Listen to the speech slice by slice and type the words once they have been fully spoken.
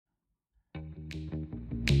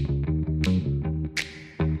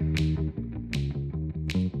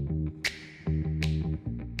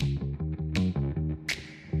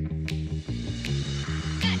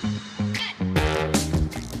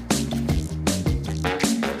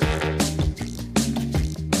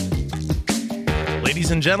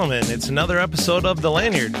Ladies and gentlemen, it's another episode of The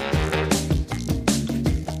Lanyard.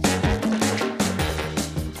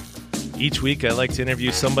 Each week, I like to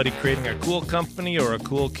interview somebody creating a cool company or a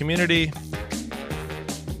cool community.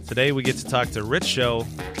 Today, we get to talk to Rich Show,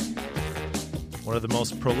 one of the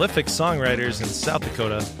most prolific songwriters in South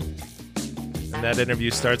Dakota. And that interview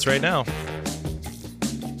starts right now.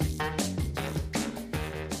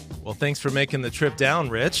 Well, thanks for making the trip down,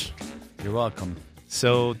 Rich. You're welcome.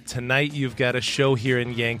 So tonight you've got a show here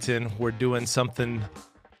in Yankton. We're doing something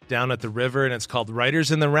down at the river, and it's called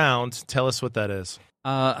Writers in the Round. Tell us what that is.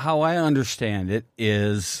 How I understand it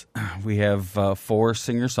is we have 4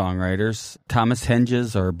 singer-songwriters. Thomas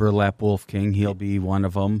Henges, our Burlap Wolf King, he'll be one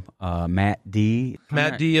of them. Matt D.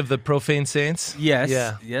 Matt D. of the Profane Saints? Yes,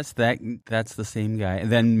 Yeah. yes, that's the same guy.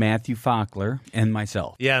 And then Matthew Faulkner and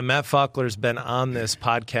myself. Yeah, Matt Faulkner's been on this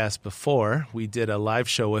podcast before. We did a live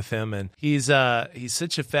show with him, and he's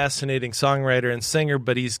such a fascinating songwriter and singer,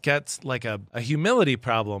 but he's got like a humility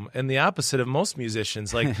problem, and the opposite of most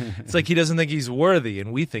musicians. Like it's like he doesn't think he's worthy,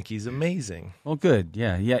 and we think he's amazing. Well, good.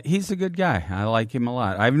 Yeah, he's a good guy. I like him a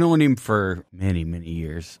lot. I've known him for many, many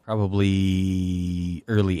years, probably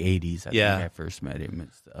early 80s. I think I first met him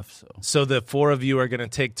and stuff. So the 4 of you are going to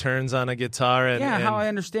take turns on a guitar? And how I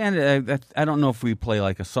understand it, I don't know if we play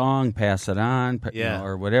like a song, pass it on,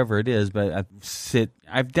 or whatever it is, but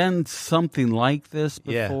I've done something like this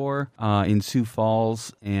before in Sioux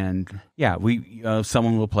Falls, and we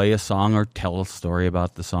someone will play a song or tell a story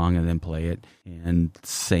about the song and then play it, and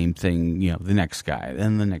same thing, the next guy,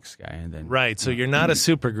 then the next guy, and then right. So you're not a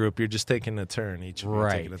super group; you're just taking a turn. Each of you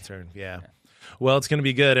taking a turn. Yeah. Well, it's going to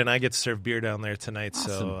be good, and I get to serve beer down there tonight,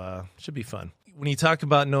 awesome. So should be fun. When you talk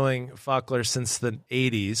about knowing Faulkner since the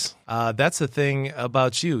 80s, that's the thing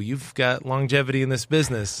about you. You've got longevity in this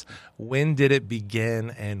business. When did it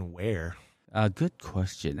begin and where? Good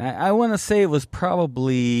question. I want to say it was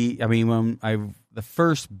probably, the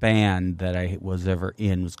first band that I was ever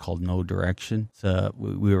in was called No Direction. So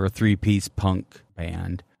we were a 3-piece punk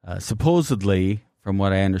band. Supposedly, from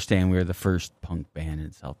what I understand, we were the first punk band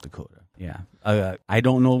in South Dakota. Yeah. I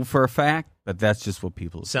don't know for a fact, but that's just what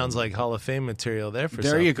people say. Sounds like Hall of Fame material there for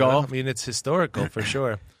There South you Dakota. go. I mean, it's historical for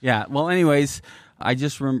sure. Yeah. Well, anyways, I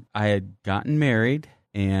just remember I had gotten married,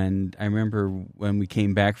 and I remember when we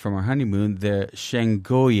came back from our honeymoon, the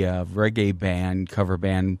Shangoya reggae band, cover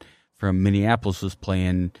band from Minneapolis was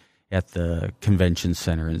playing at the convention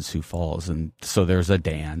center in Sioux Falls. And so there's a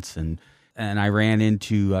dance, and I ran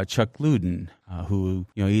into Chuck Luden, who,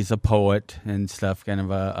 he's a poet and stuff, kind of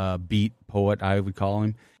a beat poet, I would call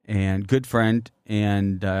him, and good friend.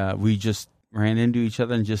 And we just ran into each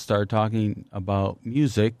other and just started talking about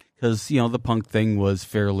music because, the punk thing was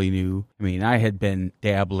fairly new. I mean, I had been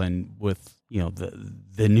dabbling with,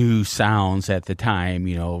 the new sounds at the time,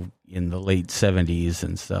 in the late 70s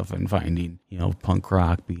and stuff, and finding, punk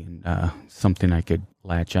rock being something I could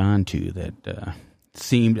latch on to that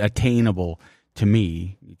seemed attainable to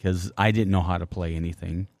me because I didn't know how to play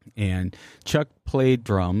anything. And Chuck played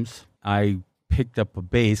drums. I picked up a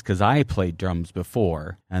bass because I played drums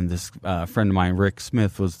before, and this friend of mine, Rick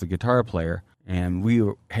Smith, was the guitar player, and we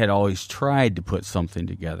had always tried to put something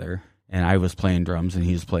together, and I was playing drums and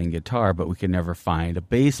he was playing guitar, but we could never find a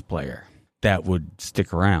bass player that would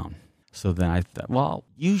stick around. So then I thought, well,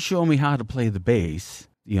 you show me how to play the bass,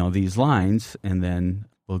 these lines, and then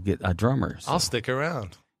we'll get a drummer. So. I'll stick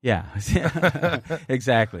around. Yeah,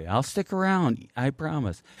 exactly. I'll stick around, I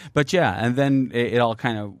promise. But and then it all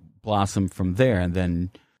kind of blossomed from there. And then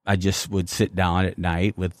I just would sit down at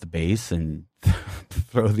night with the bass and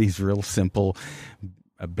throw these real simple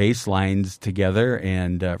bass lines together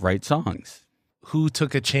and write songs. Who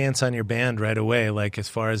took a chance on your band right away, like as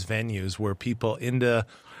far as venues? Were people into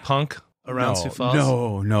punk around Sioux Falls?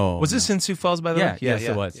 No. Was this in Sioux Falls, by the way? Yes,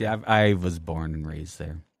 it was. Yeah, I was born and raised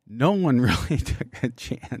there. No one really took a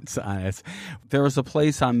chance on us. There was a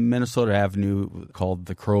place on Minnesota Avenue called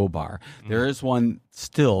the Crowbar. There is one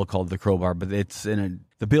still called the Crowbar, but it's in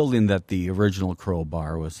the building that the original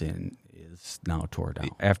Crowbar was in is now torn down.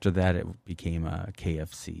 After that, it became a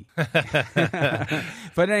KFC.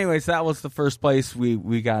 But anyways, that was the first place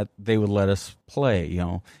we got. They would let us play.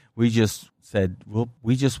 We just said, well,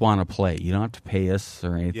 we just want to play. You don't have to pay us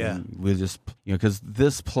or anything. Yeah. We just, because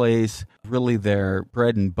this place, really their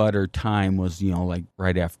bread and butter time was, like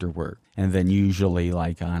right after work. And then usually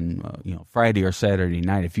like on, Friday or Saturday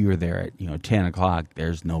night, if you were there at, 10 o'clock,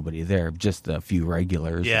 there's nobody there, just a few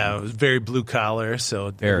regulars. Yeah, it was very blue collar,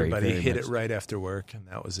 so everybody very hit much. It right after work, and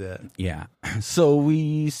that was it. Yeah. So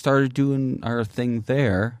we started doing our thing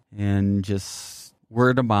there and just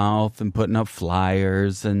word of mouth and putting up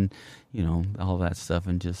flyers and, all that stuff.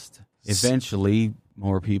 And just eventually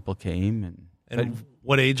more people came. And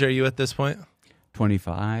what age are you at this point?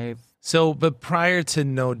 25. So, but prior to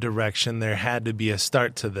No Direction, there had to be a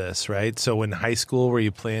start to this, right? So in high school, were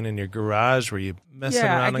you playing in your garage? Were you messing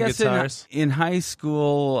around on guitars? In high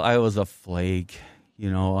school, I was a flake.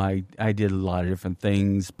 I did a lot of different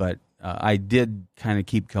things, but I did kind of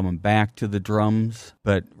keep coming back to the drums.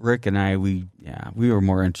 But Rick and I, we were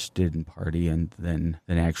more interested in partying than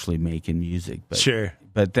actually making music. But, sure.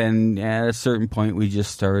 But then at a certain point, we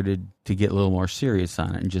just started to get a little more serious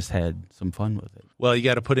on it and just had some fun with it. Well, you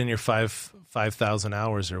got to put in your 5,000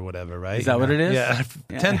 hours or whatever, right? Is that what it is? Yeah,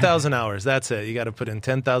 10,000 hours. That's it. You got to put in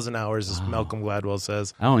 10,000 hours, as Malcolm Gladwell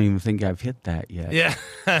says. I don't even think I've hit that yet. Yeah.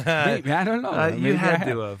 Maybe, I don't know. You had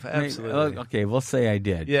to have. Absolutely. Okay, we'll say I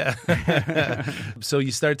did. Yeah. So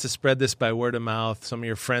you start to spread this by word of mouth. Some of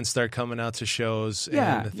your friends start coming out to shows.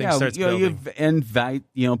 And things starts building. You invite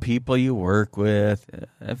people you work with.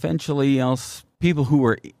 Eventually, people who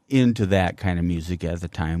were into that kind of music at the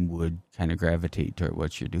time would kind of gravitate toward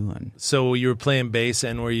what you're doing. So you were playing bass,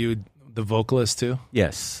 and were you the vocalist too?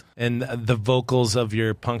 Yes. And the vocals of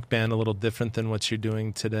your punk band a little different than what you're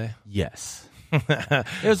doing today? Yes. It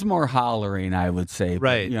was more hollering, I would say.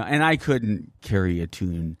 Right. But, and I couldn't carry a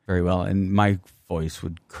tune very well, and my voice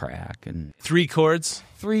would crack. And 3 chords?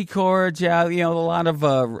 3 chords, yeah. A lot of,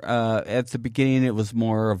 at the beginning, it was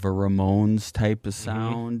more of a Ramones type of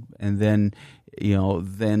sound. Mm-hmm. And then,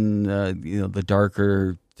 the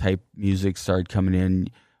darker type music started coming in,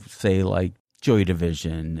 say like Joy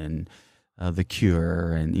Division and The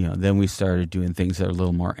Cure, and then we started doing things that are a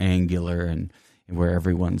little more angular and where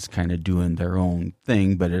everyone's kind of doing their own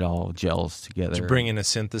thing, but it all gels together. Did you bring in a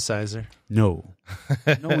synthesizer? No,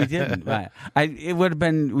 we didn't.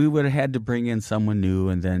 We would have had to bring in someone new,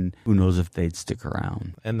 and then who knows if they'd stick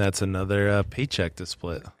around. And that's another paycheck to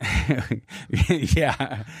split.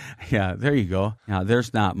 Yeah. There you go. Now,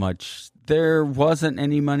 there's not much. There wasn't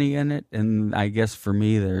any money in it, and I guess for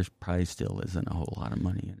me, there probably still isn't a whole lot of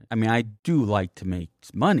money in it. I mean, I do like to make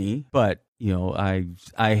money, but I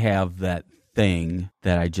have that thing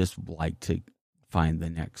that I just like to find the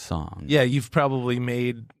next song. Yeah, you've probably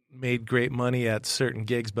made great money at certain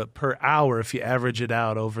gigs, but per hour, if you average it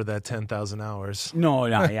out over that 10,000 hours. No,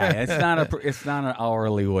 yeah, it's not an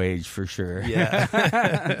hourly wage for sure.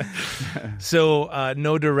 Yeah. So,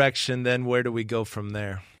 No Direction, then where do we go from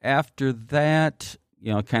there? After that,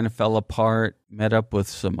 kind of fell apart, met up with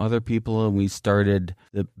some other people, and we started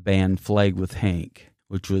the band Flag with Hank,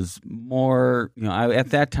 which was more, at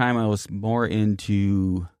that time I was more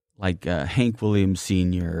into like Hank Williams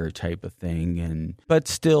Sr. type of thing, but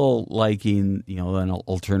still liking, an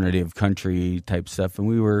alternative country type stuff. And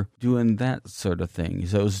we were doing that sort of thing.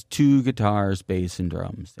 So it was 2 guitars, bass, and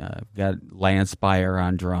drums. Got Lance Beyer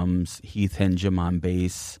on drums, Heath Henjum on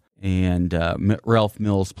bass, and Ralph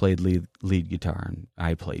Mills played lead guitar, and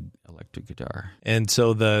I played electric guitar. And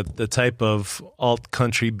so the type of alt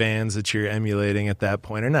country bands that you're emulating at that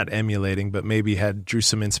point, or not emulating, but maybe drew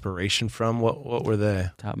some inspiration from, what were they?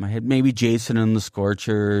 Top of my head, maybe Jason and the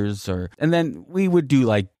Scorchers, and then we would do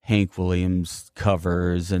like Hank Williams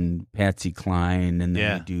covers and Patsy Cline, and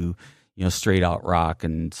then we do straight out rock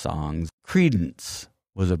and songs. Creedence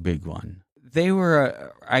was a big one. They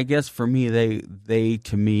were, I guess for me, they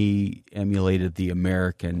to me emulated the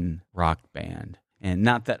American rock band. And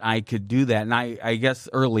not that I could do that. And I guess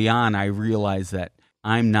early on I realized that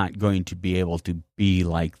I'm not going to be able to be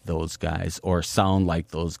like those guys or sound like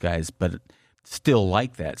those guys, but still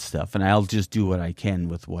like that stuff. And I'll just do what I can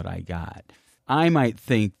with what I got. I might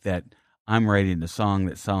think that I'm writing a song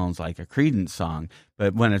that sounds like a Creedence song,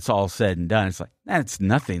 but when it's all said and done, it's like, that's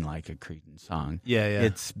nothing like a Creedence song. Yeah.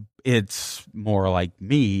 It's more like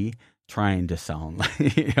me trying to sound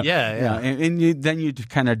like, yeah. And then you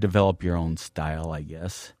kind of develop your own style, I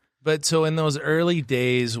guess. But so in those early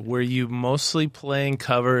days, were you mostly playing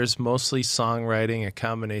covers, mostly songwriting, a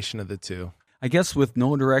combination of the two? I guess with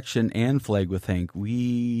No Direction and Flag with Hank,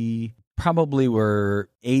 we probably were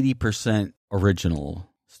 80% original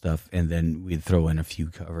stuff, and then we'd throw in a few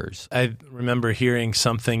covers. I remember hearing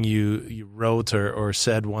something you wrote or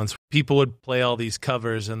said once. People would play all these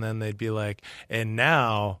covers, and then they'd be like, and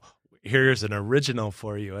now here's an original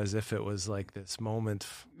for you, as if it was like this moment.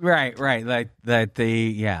 Right. Like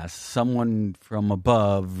that someone from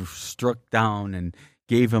above struck down and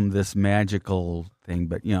gave him this magical thing.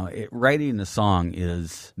 But, writing a song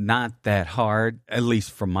is not that hard, at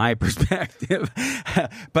least from my perspective.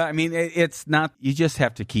 But, I mean, it's not, you just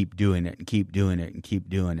have to keep doing it and keep doing it and keep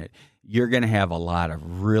doing it. You're going to have a lot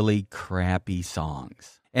of really crappy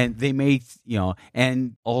songs. And they may,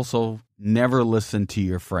 and also never listen to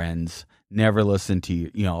your friends, never listen to,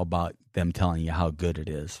 about them telling you how good it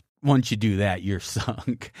is. Once you do that, you're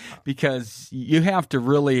sunk, because you have to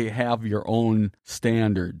really have your own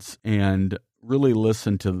standards and really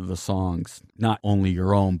listen to the songs, not only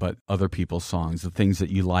your own, but other people's songs, the things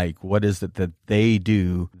that you like. What is it that they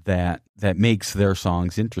do that makes their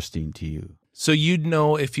songs interesting to you? So you'd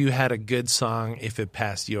know if you had a good song if it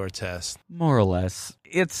passed your test? More or less.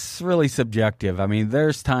 It's really subjective. I mean,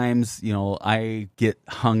 there's times, I get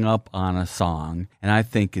hung up on a song and I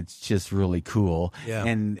think it's just really cool. Yeah.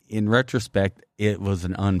 And in retrospect, it was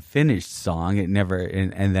an unfinished song. It never,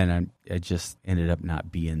 and then it just ended up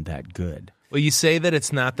not being that good. Well, you say that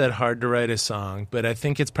it's not that hard to write a song, but I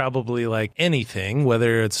think it's probably like anything,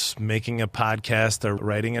 whether it's making a podcast or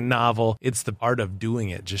writing a novel, it's the art of doing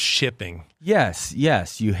it, just shipping. Yes,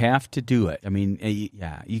 you have to do it. I mean,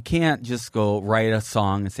 you can't just go write a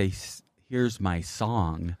song and say, here's my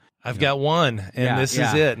song. I've got one, and this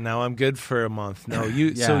is it. Now I'm good for a month. No,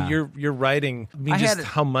 So you're writing. I mean,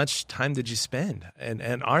 how much time did you spend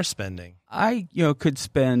and are spending? I could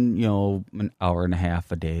spend an hour and a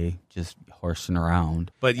half a day just horsing around.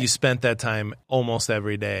 But you spent that time almost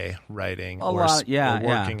every day writing or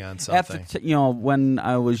working on something. When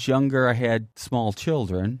I was younger, I had small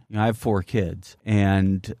children. I have 4 kids,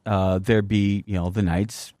 and there'd be the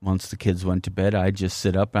nights once the kids went to bed, I'd just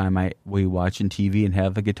sit up and I might be watching TV and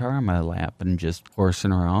have the guitar on my lap and just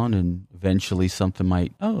horsing around, and eventually something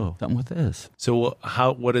with this. So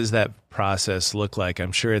what does that process look like?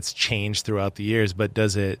 I'm sure it's changed throughout the years, but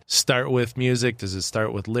does it start with music? Does it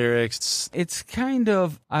start with lyrics? It's kind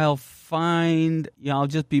of, I'll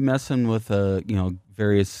just be messing with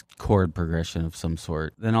various chord progression of some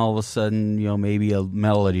sort. Then all of a sudden, maybe a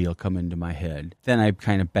melody will come into my head. Then I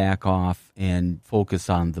kind of back off and focus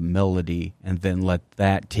on the melody and then let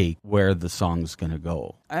that take where the song's going to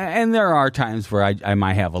go. And there are times where I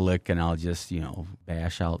might have a lick and I'll just,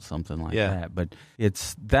 bash out something like that. But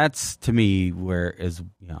that's to me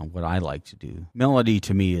what I like to do. Melody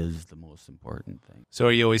to me is the most important thing. So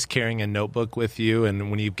are you always carrying a notebook with you? And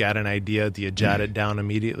when you've got an idea, do you jot it down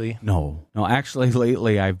immediately? No, actually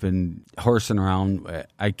lately I've been horsing around.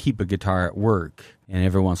 I keep a guitar at work, and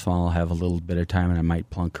every once in a while I'll have a little bit of time and I might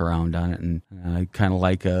plunk around on it. And I kind of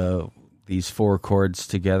like these 4 chords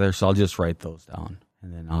together, so I'll just write those down.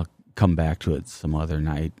 And then I'll come back to it some other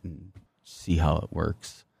night and see how it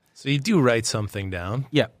works. So you do write something down?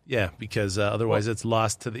 Yeah. Yeah, because otherwise it's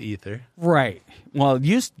lost to the ether. Right. Well,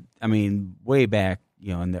 way back,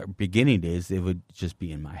 in the beginning days, it would just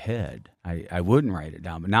be in my head. I wouldn't write it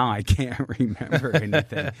down, but now I can't remember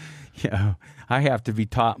anything. I have to be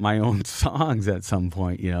taught my own songs at some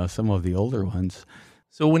point, some of the older ones.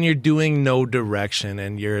 So when you're doing No Direction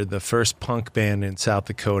and you're the first punk band in South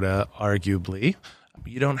Dakota, arguably,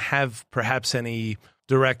 you don't have perhaps any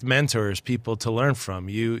direct mentors, people to learn from.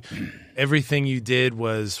 Everything you did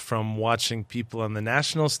was from watching people on the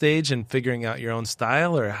national stage and figuring out your own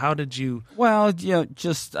style, or how did you? Well,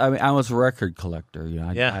 I was a record collector.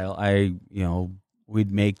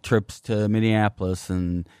 We'd make trips to Minneapolis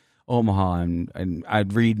and Omaha, and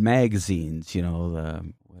I'd read magazines.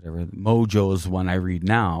 The Mojo is one I read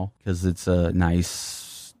now because it's a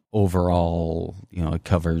nice overall. It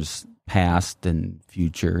covers past and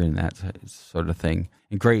future and that sort of thing,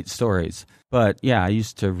 and great stories. But I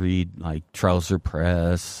used to read like Trouser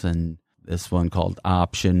Press and this one called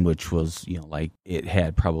Option, which was it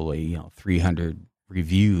had probably 300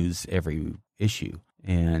 reviews every issue,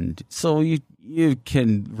 and so you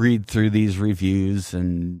can read through these reviews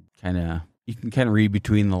and you can read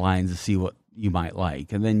between the lines to see what you might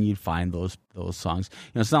like, and then you'd find those songs.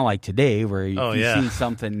 It's not like today where you see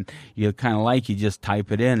something you kind of like, you just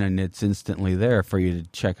type it in and it's instantly there for you to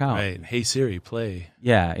check out. Right. Hey Siri, play.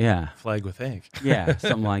 Yeah. Flag with Hank. Yeah,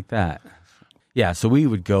 something like that. Yeah, so we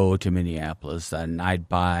would go to Minneapolis and I'd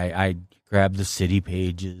grab the city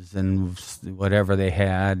pages and whatever they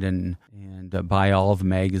had and buy all the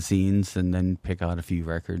magazines and then pick out a few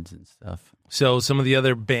records and stuff. So some of the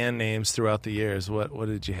other band names throughout the years, what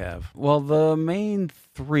did you have? Well, the main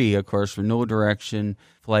 3, of course, were No Direction,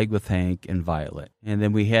 Flag with Hank, and Violet. And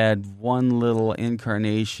then we had one little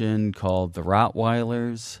incarnation called the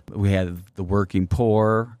Rottweilers. We had the Working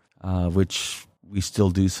Poor, which we still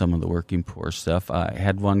do some of the Working Poor stuff. I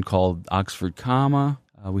had one called Oxford Comma.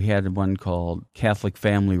 We had one called Catholic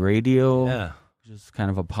Family Radio, which is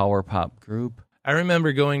kind of a power pop group. I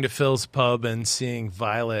remember going to Phil's Pub and seeing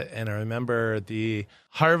Violet, and I remember the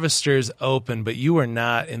Harvesters open, but you were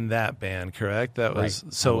not in that band, correct? That was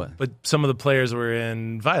right. So. But some of the players were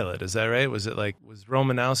in Violet. Is that right? Was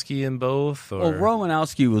Romanowski in both? Or? Well,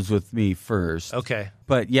 Romanowski was with me first. Okay,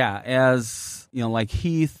 but as like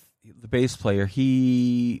Heath the bass player,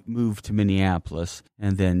 he moved to Minneapolis,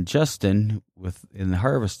 and then Justin in the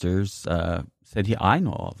Harvesters said I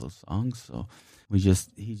know all those songs, so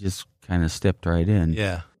he just kind of stepped right in.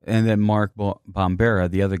 Yeah. And then Mark Bombera,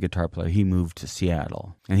 the other guitar player, he moved to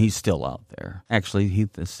Seattle, and he's still out there. Actually, he's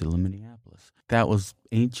still in Minneapolis. That was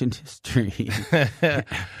ancient history.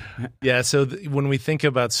 Yeah, so when we think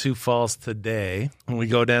about Sioux Falls today, when we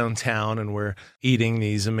go downtown and we're eating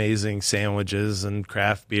these amazing sandwiches and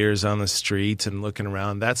craft beers on the street and looking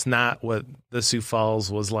around, that's not what the Sioux Falls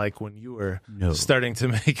was like when you were starting to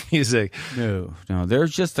make music. No.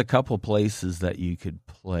 There's just a couple places that you could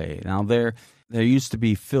play. Now, there used to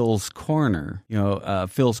be Phil's Corner.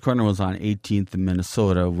 Phil's Corner was on 18th in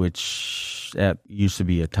Minnesota, which that used to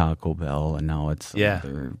be a Taco Bell, and now it's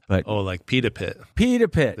other. But like Pita Pit. Pita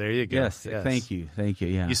Pit. There you go. Yes. Thank you.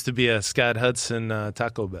 Yeah. Used to be a Scott Hudson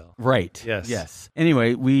Taco Bell. Right. Yes.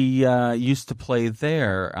 Anyway, we used to play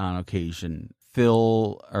there on occasion.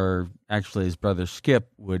 Phil, or actually his brother Skip,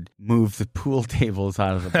 would move the pool tables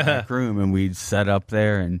out of the back room, and we'd set up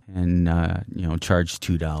there and charge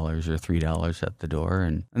 $2 or $3 at the door,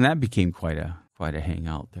 and that became quite a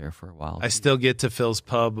hangout there for a while. I still get to Phil's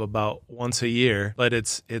Pub about once a year, but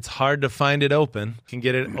it's hard to find it open. Can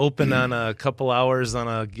get it open on a couple hours on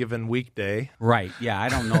a given weekday. Right. Yeah. I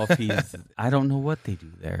don't know if I don't know what they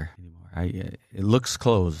do there anymore. It looks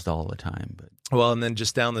closed all the time, but. Well, and then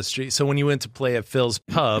just down the street. So when you went to play at Phil's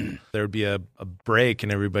Pub, there would be a break, and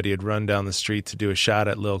everybody would run down the street to do a shot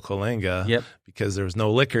at Lil Colenga. Yep. Because there was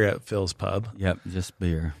no liquor at Phil's Pub. Yep, just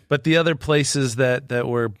beer. But the other places that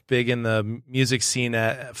were big in the music scene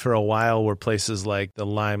for a while were places like the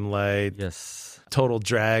Limelight. Yes. Total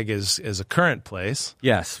Drag is a current place.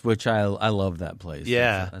 Yes, which I love that place.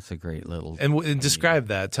 Yeah. That's a great little... And describe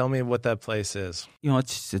that. Tell me what that place is.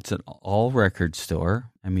 It's an all-record store.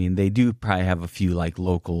 I mean, they do probably have a few like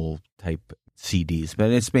local type CDs,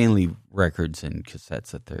 but it's mainly records and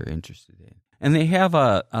cassettes that they're interested in. And they have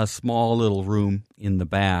a small little room in the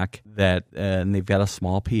back and they've got a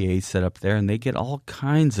small PA set up there, and they get all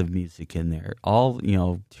kinds of music in there. All,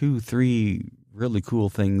 2, 3 really cool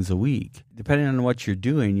things a week, depending on what you're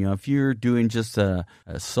doing. If you're doing just a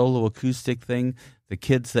solo acoustic thing, the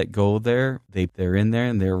kids that go there, they're in there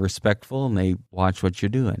and they're respectful and they watch what you're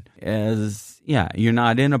doing. You're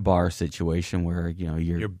not in a bar situation where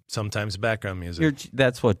you're sometimes background music. A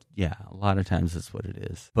lot of times that's what it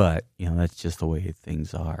is. But that's just the way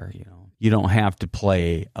things are. You don't have to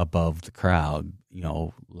play above the crowd,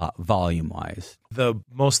 volume wise. The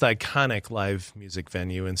most iconic live music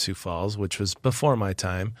venue in Sioux Falls, which was before my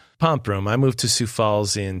time, Pomp Room. I moved to Sioux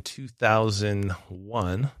Falls in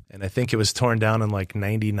 2001, and I think it was torn down in like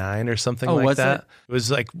 99 or something like that. It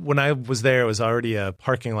was like when I was there, it was already a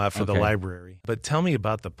parking lot for the library. But tell me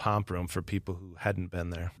about the Pomp Room for people who hadn't been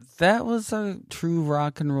there. That was a true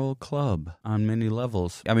rock and roll club on many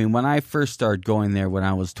levels. I mean, when I first started going there when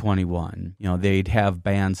I was 21, they'd have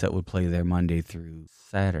bands that would play there Monday through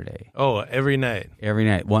Saturday. Oh, every night. Every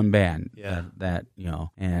night, one band. Yeah.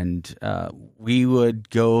 And we would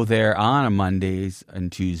go there on Mondays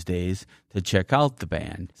and Tuesdays to check out the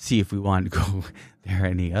band, see if we wanted to go there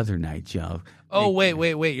any other night, Oh, wait.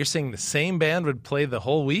 You're saying the same band would play the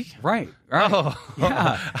whole week? Right. Oh.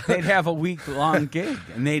 Yeah. They'd have a week-long gig,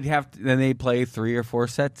 and they'd play 3 or 4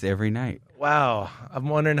 sets every night. Wow. I'm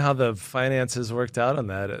wondering how the finances worked out on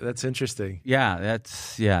that. That's interesting. Yeah,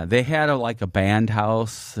 they had a band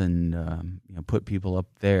house and put people up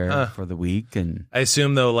there for the week. And I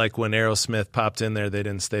assume, though, like when Aerosmith popped in there, they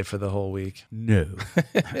didn't stay for the whole week. No.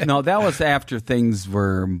 No, that was after things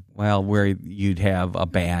were, where you'd have a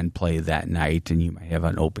band play that night and you might have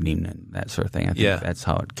an opening and that sort of thing. I think that's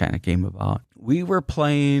how it kind of came about. We were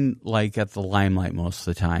playing at the Limelight most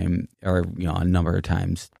of the time, or a number of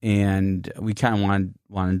times, and we kind of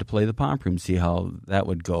wanted to play the Pomp Room, see how that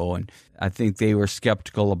would go. And I think they were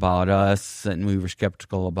skeptical about us, and we were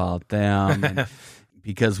skeptical about them, and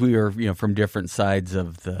because we were from different sides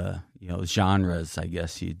of the genres, I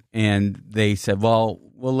guess. And they said, well,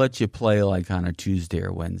 we'll let you play on a Tuesday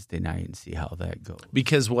or Wednesday night and see how that goes.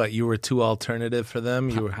 Because what, you were too alternative for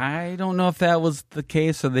them? I don't know if that was the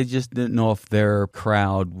case, or they just didn't know if their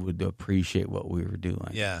crowd would appreciate what we were doing.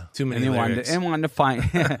 Yeah, too many lyrics. They wanted to find,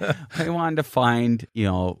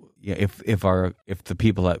 if the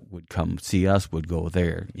people that would come see us would go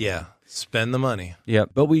there. Yeah, spend the money. Yeah,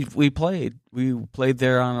 but we played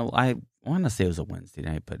there on I want to say it was a Wednesday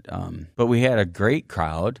night, but we had a great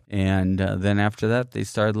crowd, and then after that they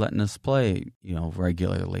started letting us play,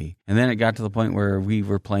 regularly, and then it got to the point where we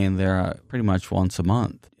were playing there pretty much once a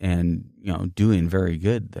month, and doing very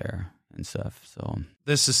good there. and stuff. So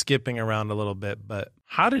this is skipping around a little bit, but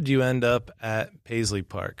how did you end up at Paisley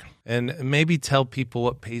Park? And maybe tell people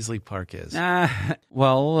what Paisley Park is.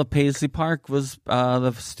 Well, Paisley Park was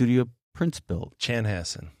the studio Prince built.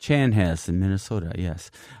 Chanhassen, Minnesota,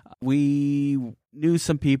 yes. We knew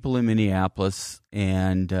some people in Minneapolis,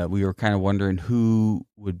 and we were kind of wondering who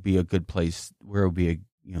would be a good place, where would be a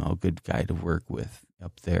good guy to work with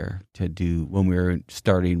up there to do when we were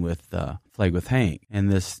starting with Flag with Hank.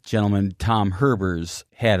 And this gentleman, Tom Herbers,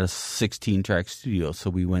 had a 16-track studio,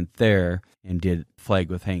 so we went there and did Flag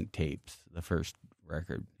with Hank tapes, the first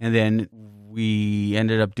record. And then we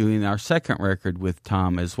ended up doing our second record with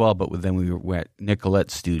Tom as well, but then we were at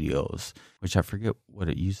Nicolette Studios, which I forget what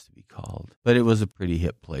it used to be called. But it was a pretty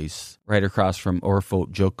hip place, right across from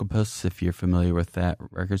Orphote Jokopus, if you're familiar with that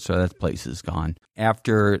record. So that place is gone.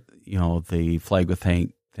 After, the Flag with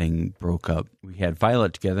Hank thing broke up, we had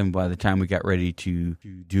Violet together, and by the time we got ready to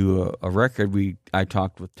do a record, I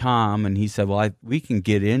talked with Tom, and he said, well, we can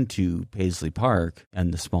get into Paisley Park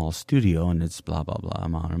and the small studio, and it's blah, blah, blah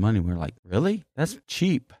amount of money. We're like, really? That's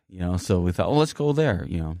cheap. So we thought, well, let's go there,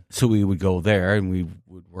 So we would go there, and we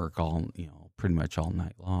would work all, pretty much all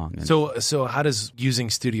night long. And so how does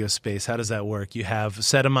using studio space, how does that work? You have a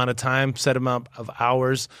set amount of time, set amount of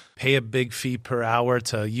hours, pay a big fee per hour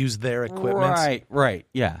to use their equipment? Right,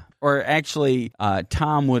 yeah. Or actually,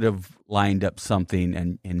 Tom would have lined up something,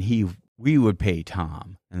 and we would pay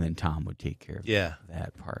Tom, and then Tom would take care of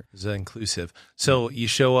that part. Is that inclusive? So you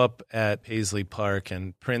show up at Paisley Park,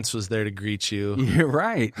 and Prince was there to greet you. You're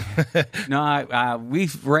right. No, we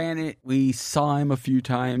ran it. We saw him a few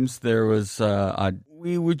times. There was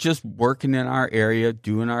we were just working in our area,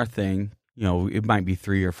 doing our thing. It might be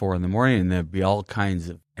 3 or 4 in the morning, and there'd be all kinds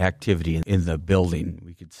of activity in the building.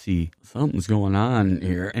 We could see something's going on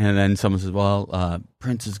here. And then someone says, well,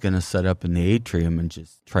 Prince is going to set up in the atrium and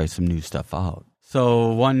just try some new stuff out.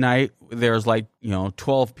 So one night, there was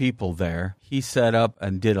 12 people there. He set up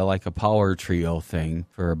and did a power trio thing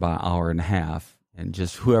for about an hour and a half. And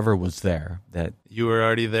just whoever was there. That you were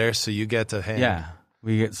already there, so you get to hang. Yeah.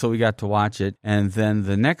 We got to watch it, and then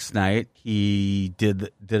the next night he did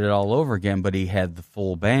it all over again. But he had the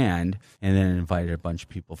full band, and then invited a bunch of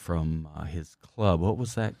people from his club. What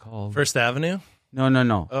was that called? First Avenue?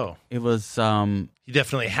 No. Oh, it was. He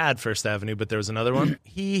definitely had First Avenue, but there was another one.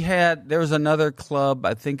 There was another club.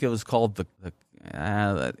 I think it was called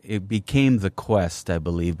it became the Quest, I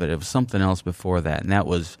believe, but it was something else before that, and that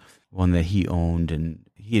was one that he owned, and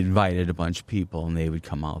he invited a bunch of people, and they would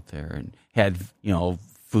come out there and had,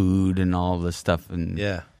 food and all this stuff.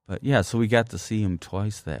 And but so we got to see him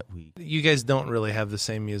twice that week. You guys don't really have the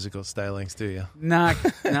same musical stylings, do you? No.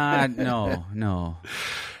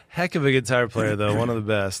 Heck of a guitar player, though. One of the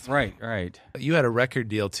best. Right. You had a record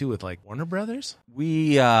deal, too, with Warner Brothers?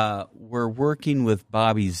 We were working with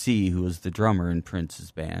Bobby Z, who was the drummer in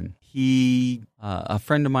Prince's band. He, a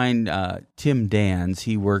friend of mine, Tim Dans,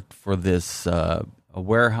 he worked for this a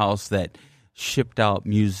warehouse that shipped out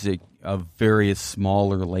music of various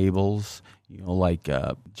smaller labels, like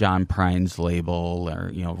John Prine's label or,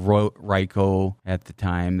 Ryko at the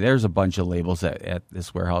time. There's a bunch of labels at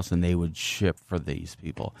this warehouse, and they would ship for these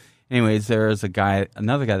people. Anyways, there was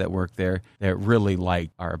another guy that worked there that really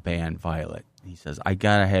liked our band, Violet. He says, I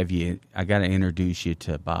got to introduce you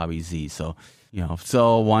to Bobby Z. So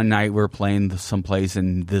one night we're playing someplace,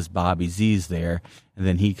 and this Bobby Z's there, and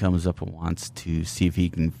then he comes up and wants to see if he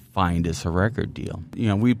can find us a record deal.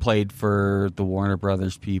 We played for the Warner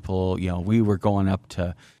Brothers people. We were going up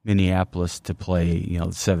to Minneapolis to play, the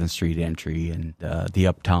 7th Street Entry and the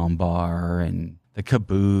Uptown Bar and the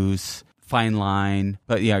Caboose, Fine Line.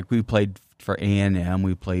 But we played for A&M,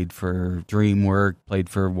 we played for DreamWorks, played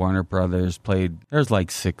for Warner Brothers, there's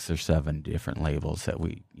 6 or 7 different labels that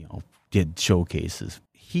we, did showcases.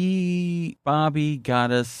 Bobby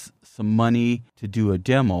got us some money to do a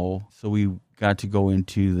demo, so we got to go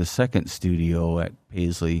into the second studio at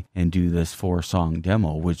Paisley and do this 4-song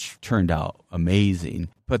demo, which turned out amazing.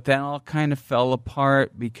 But that all kind of fell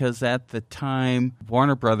apart because at the time,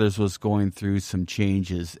 Warner Brothers was going through some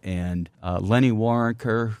changes, and Lenny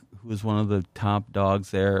Waronker, who was one of the top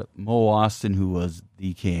dogs there, Mo Austin, who was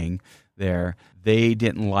the king there, they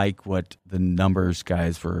didn't like what the Numbers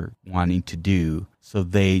guys were wanting to do. So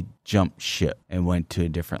they jumped ship and went to a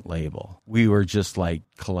different label. We were just like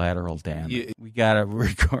collateral damage. We got a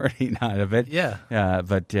recording out of it.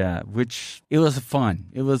 But which it was fun.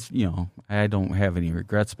 It was, I don't have any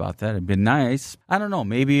regrets about that. It'd been nice. I don't know.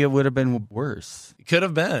 Maybe it would have been worse. It could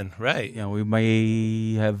have been, right. We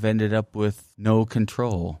may have ended up with no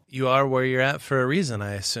control. You are where you're at for a reason,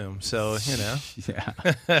 I assume. So, Yeah.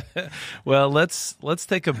 Well, let's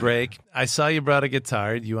take a break. I saw you brought a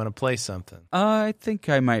guitar. Do you want to play something? I think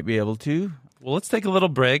I might be able to. Well, let's take a little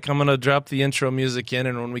break. I'm going to drop the intro music in,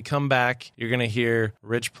 and when we come back, you're going to hear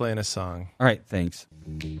Rich playing a song. All right, thanks.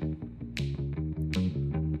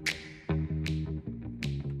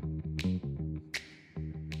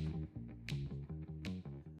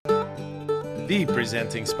 The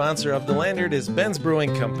presenting sponsor of The Lanyard is Ben's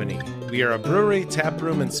Brewing Company. We are a brewery, tap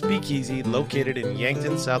room, and speakeasy located in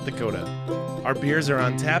Yankton, South Dakota. Our beers are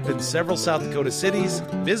on tap in several South Dakota cities.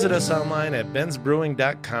 Visit us online at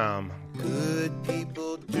bensbrewing.com. Good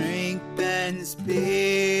people drink Ben's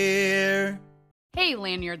beer. Hey,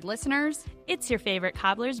 Lanyard listeners. It's your favorite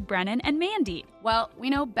cobblers, Brennan and Mandy. Well, we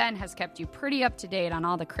know Ben has kept you pretty up to date on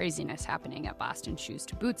all the craziness happening at Boston Shoes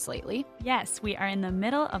to Boots lately. Yes, we are in the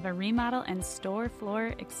middle of a remodel and store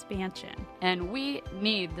floor expansion. And we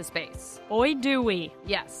need the space. Boy, do we.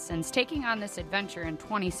 Yes, since taking on this adventure in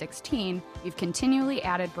 2016, we've continually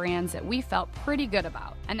added brands that we felt pretty good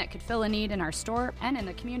about and that could fill a need in our store and in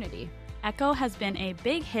the community. Echo has been a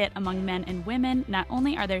big hit among men and women. Not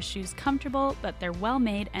only are their shoes comfortable, but they're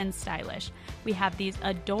well-made and stylish. We have these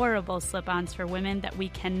adorable slip-ons for women that we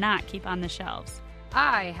cannot keep on the shelves.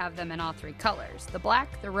 I have them in all three colors, the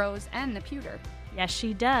black, the rose, and the pewter. Yes,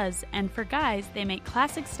 she does. And for guys, they make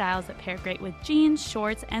classic styles that pair great with jeans,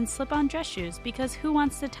 shorts, and slip-on dress shoes because who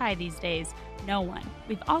wants to tie these days? No one.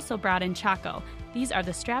 We've also brought in Chaco. These are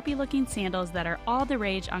the strappy-looking sandals that are all the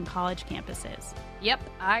rage on college campuses. Yep,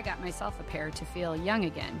 I got myself a pair to feel young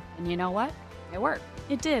again. And you know what? It worked.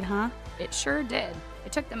 It did, huh? It sure did. I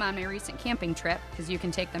took them on my recent camping trip because you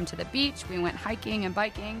can take them to the beach. We went hiking and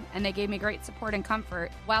biking, and they gave me great support and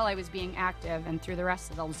comfort while I was being active and through the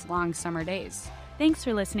rest of those long summer days. Thanks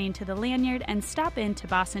for listening to The Lanyard, and stop in to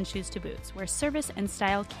Boston Shoes to Boots, where service and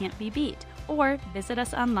style can't be beat. Or visit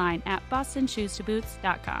us online at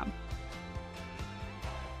bostonshoestoboots.com.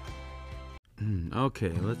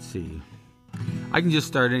 Okay, let's see. I can just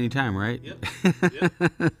start any time, right? Yep.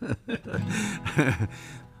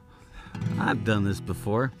 I've done this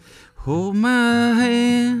before. Hold my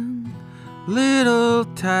hand a little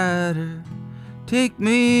tighter. Take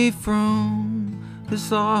me from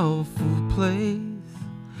this awful place.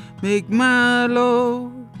 Make my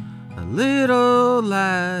load a little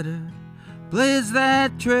lighter. Blaze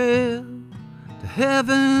that trail to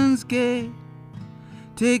heaven's gate.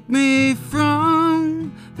 Take me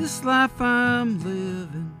from this life I'm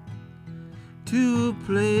living to a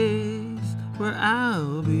place where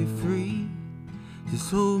I'll be free.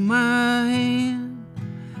 Just hold my hand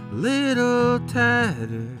a little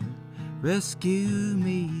tighter, rescue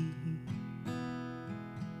me.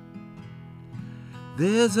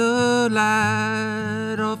 There's a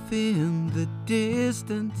light off in the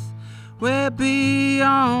distance, way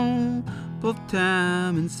beyond both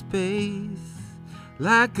time and space.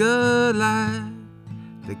 Like a light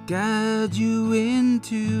that guides you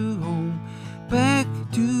into home, back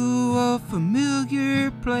to a familiar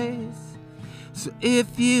place. So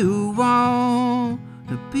if you want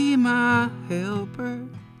to be my helper,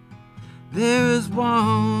 there is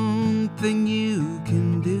one thing you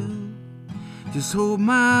can do. Just hold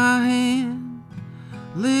my hand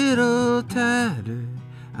a little tighter,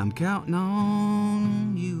 I'm counting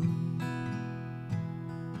on you.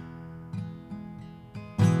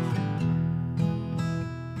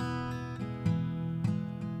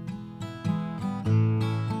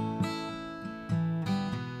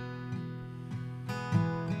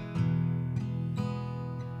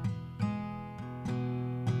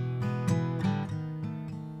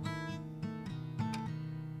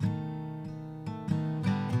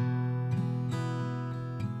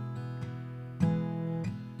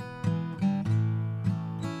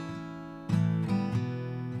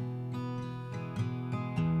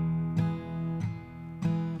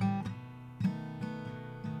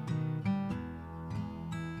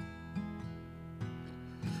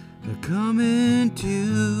 Come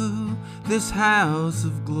into this house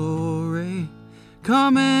of glory.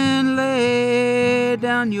 Come and lay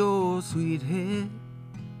down your sweet head.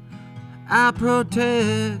 I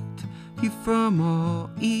protect you from all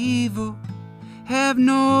evil. Have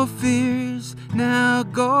no fears, now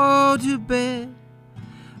go to bed.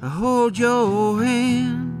 I hold your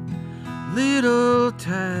hand little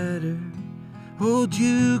tighter. hold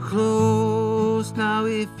you close. Now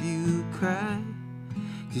if you cry,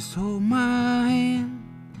 just hold my hand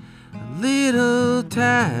a little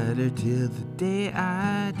tighter till the day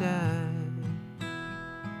I die.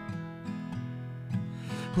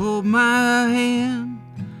 Hold my hand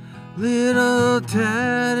little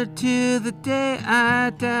tighter till the day I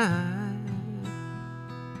die.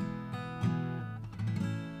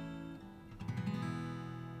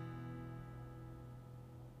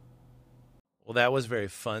 Well, that was very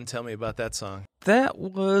fun. Tell me about that song. That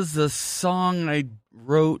was a song I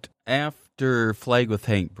wrote after Flag with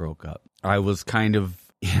Hank broke up. I was kind of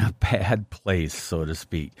in a bad place, so to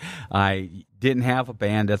speak. I didn't have a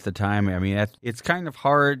band at the time. I mean, it's kind of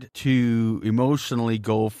hard to emotionally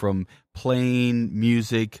go from playing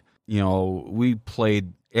music. You know, we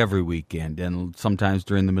played every weekend and sometimes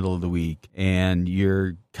during the middle of the week, and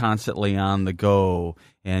you're constantly on the go,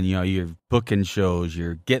 and you know, you're booking shows,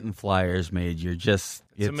 you're getting flyers made, you're just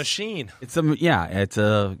it's a machine.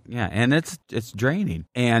 And it's draining.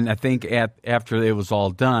 And I think after it was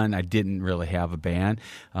all done, I didn't really have a band.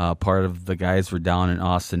 Part of the guys were down in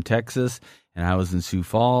Austin, Texas, and I was in Sioux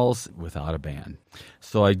Falls without a band.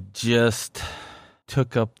 So I just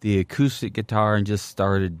took up the acoustic guitar and just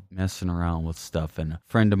started messing around with stuff. And a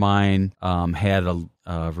friend of mine had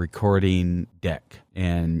a recording deck,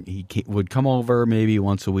 and he would come over maybe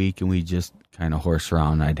once a week, and we just kind of horse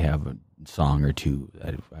around. I'd have a song or two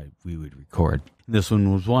that we would record. This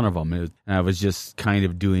one was one of them. And I was just kind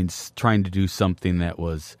of trying to do something that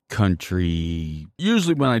was country.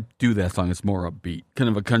 Usually when I do that song, it's more upbeat, kind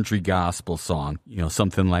of a country gospel song, you know,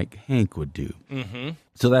 something like Hank would do. Mm-hmm.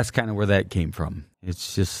 So that's kind of where that came from.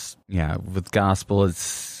 It's just, yeah, with gospel,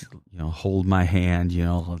 it's, you know, hold my hand, you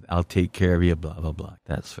know, I'll take care of you, blah, blah, blah,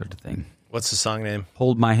 that sort of thing. What's the song name?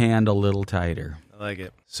 Hold my hand a little tighter. I like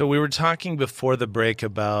it. So we were talking before the break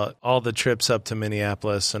about all the trips up to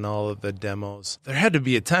Minneapolis and all of the demos. There had to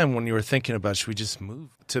be a time when you were thinking about, should we just move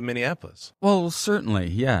to Minneapolis? Well, certainly,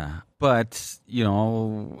 yeah. But, you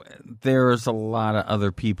know, there's a lot of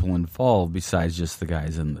other people involved besides just the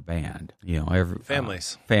guys in the band. You know,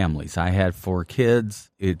 families. Families. I had 4 kids.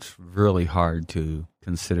 It's really hard to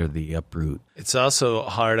consider the uproot. It's also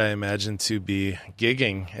hard, I imagine, to be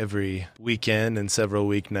gigging every weekend and several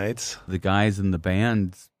weeknights. The guys in the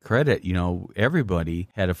band, credit, you know, everybody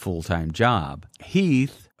had a full-time job.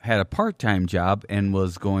 Heath had a part-time job and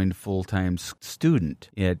was going to full-time student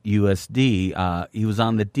at USD. He was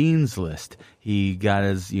on the dean's list. He got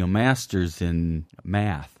his, you know, master's in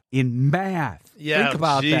math. Yeah, think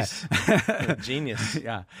about that. Genius.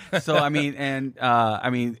 Yeah. So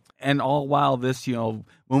and all while this, you know,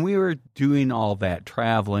 when we were doing all that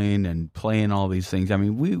traveling and playing all these things, I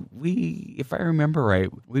mean, we if I remember right,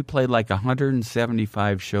 we played like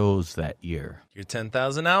 175 shows that year. Your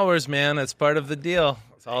 10,000 hours, man. That's part of the deal.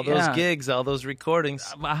 It's all those gigs, all those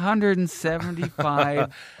recordings.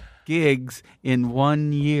 175 gigs in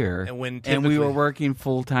 1 year, and we were working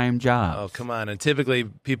full-time jobs. Oh, come on. And typically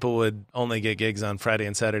people would only get gigs on Friday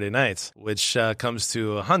and Saturday nights, which comes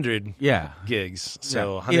to 100 gigs.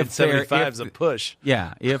 So 175 is a push.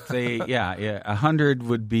 Yeah, if they 100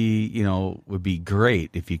 would be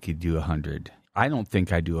great if you could do 100. I don't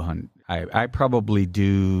think I do 100. I probably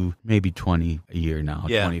do maybe 20 a year now,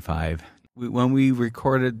 25. When we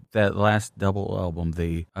recorded that last double album,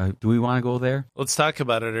 do we want to go there? Let's talk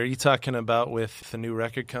about it. Are you talking about with the new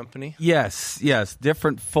record company? Yes.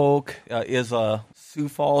 Different Folk is a Sioux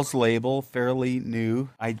Falls label, fairly new.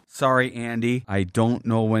 Sorry, Andy, I don't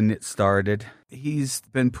know when it started. He's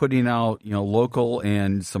been putting out, you know, local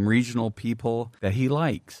and some regional people that he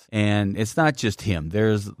likes. And it's not just him.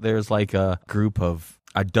 There's like a group of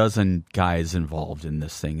a dozen guys involved in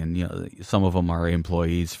this thing, and you know, some of them are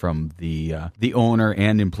employees from the owner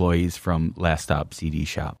and employees from Last Stop CD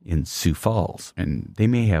Shop in Sioux Falls, and they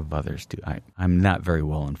may have others too. I'm not very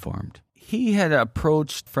well informed. He had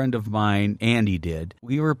approached a friend of mine, Andy did.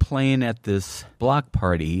 We were playing at this block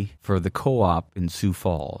party for the co-op in Sioux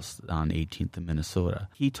Falls on 18th in Minnesota.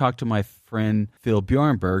 He talked to my friend Phil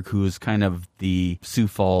Bjornberg, who is kind of the Sioux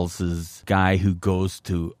Falls' guy who goes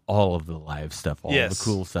to all of the live stuff, all the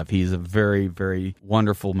cool stuff. He's a very, very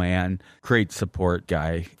wonderful man, great support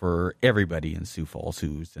guy for everybody in Sioux Falls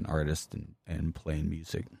who's an artist and playing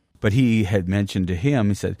music. But he had mentioned to him,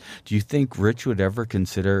 he said, do you think Rich would ever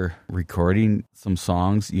consider recording some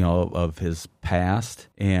songs, of his past?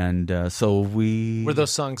 And so we... Were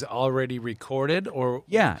those songs already recorded? Or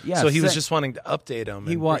Yeah. So he was just wanting to update them.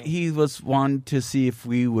 He was wanting to see if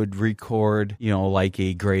we would record, like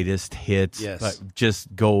a greatest hits, but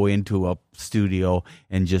just go into a studio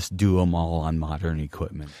and just do them all on modern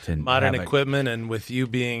equipment. And and with you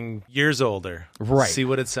being years older. Right. See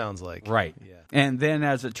what it sounds like. Right. Yeah. And then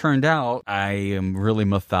as it turned out, I am really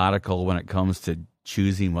methodical when it comes to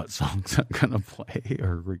choosing what songs I'm going to play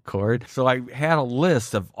or record. So I had a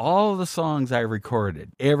list of all the songs I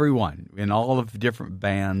recorded, every one, in all of the different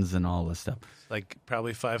bands and all this stuff. Like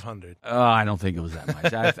probably 500. I don't think it was that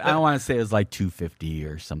much. I want to say it was like 250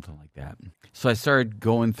 or something like that. So I started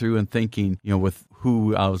going through and thinking, with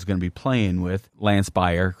who I was going to be playing with. Lance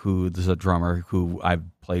Beyer, who is a drummer who I've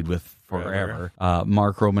played with forever.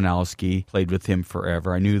 Mark Romanowski, played with him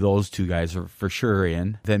forever. I knew those two guys are for sure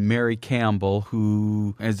in. Then Mary Campbell,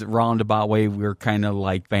 who is a roundabout way, we're kind of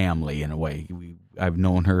like family in a way. I've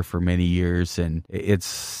known her for many years, and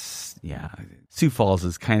Sioux Falls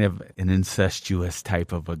is kind of an incestuous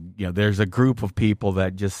type of there's a group of people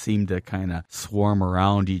that just seem to kind of swarm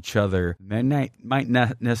around each other. They might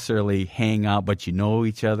not necessarily hang out, but you know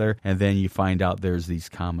each other, and then you find out there's these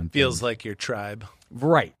common things. Feels like your tribe.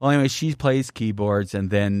 Right. Well, anyway, she plays keyboards, and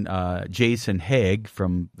then Jason Haig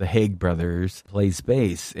from the Haig Brothers plays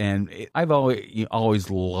bass. And I've always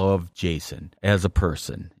loved Jason as a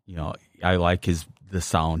person. I like the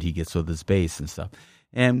sound he gets with his bass and stuff.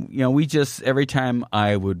 And, we just, every time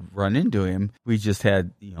I would run into him, we just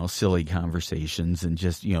had, silly conversations and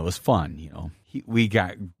just, it was fun, we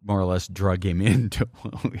got more or less drug him into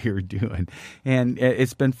what we were doing. And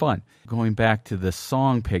it's been fun. Going back to the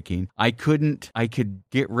song picking, I could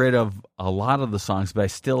get rid of a lot of the songs, but I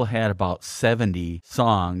still had about 70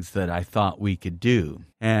 songs that I thought we could do.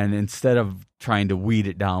 And instead of trying to weed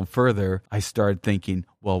it down further, I started thinking,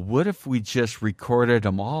 well, what if we just recorded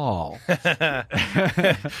them all?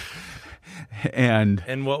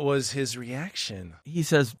 And what was his reaction? He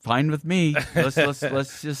says, "Fine with me.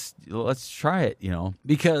 Let's try it."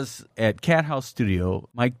 Because at Cat House Studio,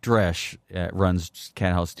 Mike Dresch runs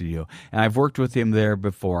Cat House Studio, and I've worked with him there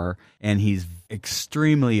before, and he's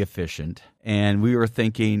extremely efficient. And we were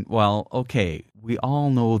thinking, well, okay, we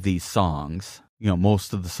all know these songs.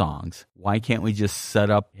 Most of the songs. Why can't we just set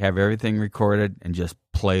up, have everything recorded, and just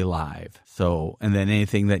play live? So, and then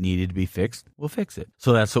anything that needed to be fixed, we'll fix it.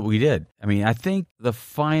 So that's what we did. I mean, I think the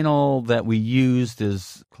final that we used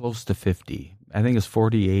is close to 50. I think it's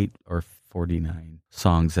 48 or 49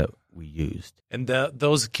 songs that we used. And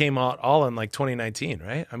those came out all in like 2019,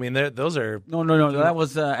 right? I mean, those are... No. That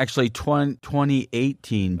was actually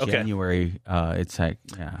 2018, January. It's like,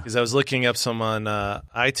 yeah. Because I was looking up some on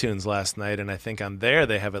iTunes last night, and I think on there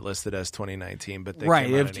they have it listed as 2019, but they right.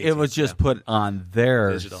 Came out It was just put on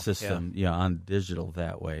their digital system, on digital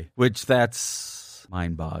that way, which that's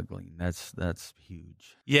mind-boggling. That's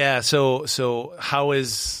huge. Yeah. So how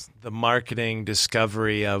is the marketing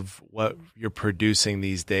discovery of what you're producing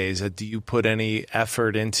these days? Do you put any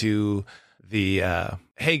effort into the,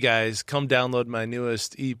 hey guys, come download my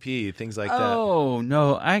newest EP, things like that? Oh,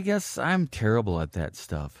 no, I guess I'm terrible at that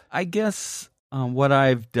stuff. I guess what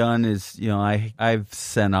I've done is, I've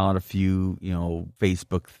sent out a few,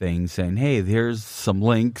 Facebook things saying, hey, here's some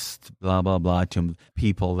links, blah, blah, blah, to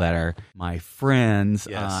people that are my friends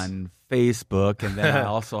on Facebook, and then I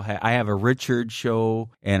also have a Richard show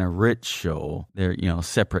and a Rich show. They're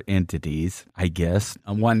separate entities, I guess.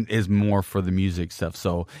 One is more for the music stuff.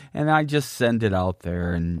 So, and I just send it out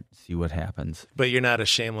there and see what happens. But you're not a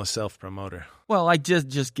shameless self promoter. Well, I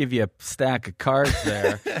just give you a stack of cards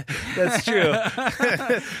there. That's true.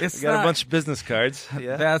 It's got a bunch of business cards.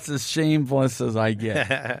 Yeah. That's as shameless as I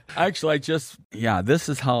get. Actually, this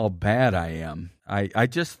is how bad I am. I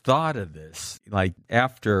just thought of this, like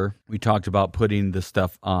after we talked about putting the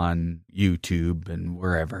stuff on YouTube and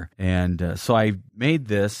wherever. And so I made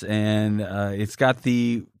this, and it's got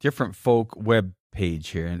the Different Folk web page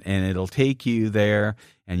here, and it'll take you there,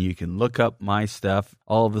 and you can look up my stuff,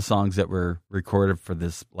 all of the songs that were recorded for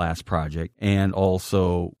this last project, and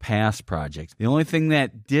also past projects. The only thing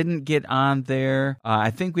that didn't get on there,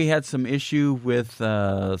 I think we had some issue with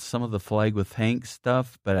some of the Flag with Hank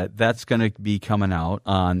stuff, but that's going to be coming out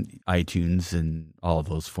on iTunes and all of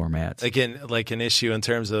those formats. Again, like an issue in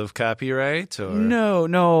terms of copyright? Or?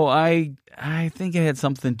 No, I think it had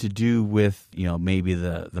something to do with, maybe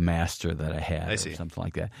the master that I had or something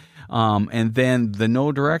like that. And then the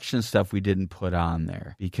No Direction stuff we didn't put on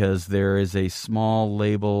there because there is a small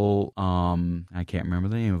label, I can't remember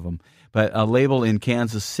the name of them, but a label in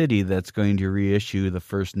Kansas City that's going to reissue the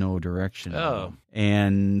first No Direction album.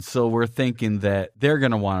 And so we're thinking that they're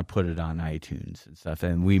going to want to put it on iTunes and stuff.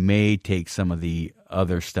 And we may take some of the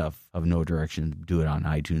other stuff of No Direction, do it on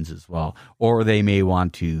iTunes as well. Or they may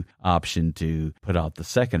want to option to put out the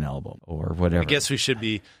second album or whatever. I guess we should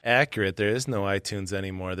be accurate. There is no iTunes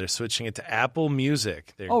anymore. They're switching it to Apple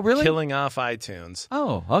Music. They're really? killing off iTunes.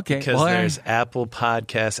 Oh, okay. Because there's Apple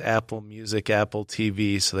Podcasts, Apple Music, Apple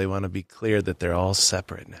TV, so they want to be clear that they're all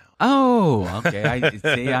separate now. Oh, okay.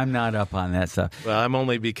 See, I'm not up on that stuff. Well, I'm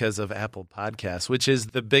only because of Apple Podcasts, which is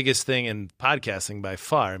the biggest thing in podcasting by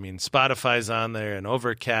far. I mean, Spotify's on there and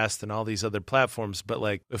Overcast and all these other platforms. But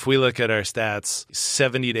like, if we look at our stats,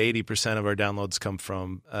 70 to 80% of our downloads come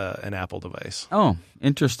from an Apple device. Oh,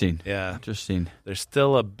 interesting. Yeah. Interesting. They're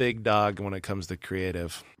still a big dog when it comes to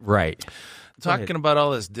creative. Right. Talking about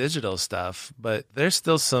all this digital stuff, but there's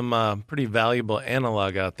still some pretty valuable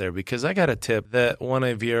analog out there because I got a tip that one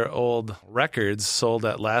of your old records sold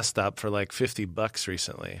at Last Stop for like $50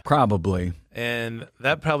 recently. Probably. And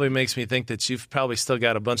that probably makes me think that you've probably still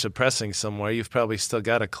got a bunch of pressings somewhere. You've probably still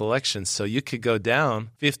got a collection, so you could go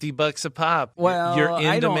down $50 a pop. Well, you're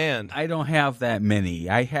in demand. I don't have that many.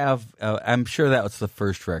 I have. I'm sure that was the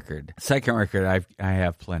first record. Second record, I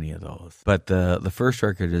have plenty of those. But the first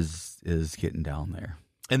record is getting down there.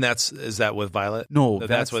 And is that with Violet? No,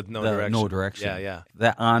 that's with No Direction. No Direction. Yeah, yeah.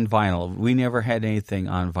 That on vinyl. We never had anything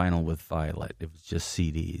on vinyl with Violet. It was just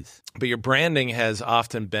CDs. But your branding has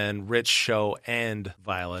often been Rich Show and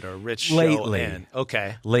Violet, or Rich Show and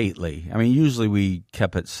okay. Lately, I mean, usually we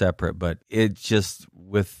kept it separate, but it just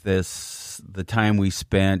with the time we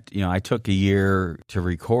spent. I took a year to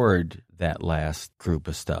record that last group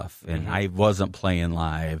of stuff, and I wasn't playing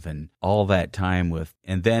live and all that time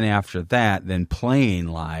and then after that, then playing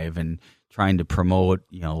live and trying to promote,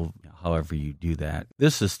 however you do that.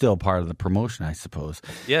 This is still part of the promotion, I suppose.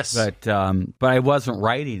 Yes. But I wasn't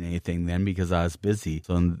writing anything then because I was busy.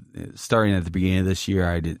 So starting at the beginning of this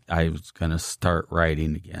year, I was going to start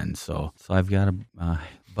writing again. So I've got a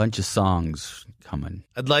bunch of songs coming.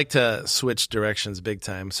 I'd like to switch directions big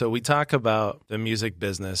time. So we talk about the music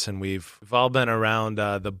business, and we've all been around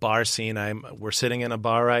the bar scene. We're sitting in a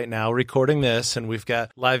bar right now recording this, and we've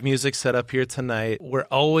got live music set up here tonight. We're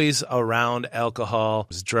always around alcohol,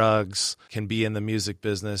 drugs, can be in the music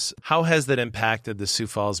business. How has that impacted the Sioux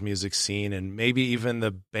Falls music scene and maybe even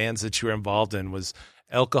the bands that you were involved in? Was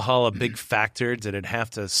alcohol a big factor? Did it have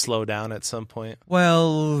to slow down at some point?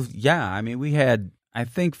 Well, yeah. I mean, we had... I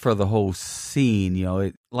think for the whole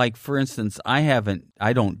scene, like for instance, I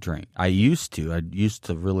don't drink. I used to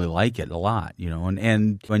really like it a lot,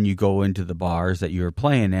 and when you go into the bars that you were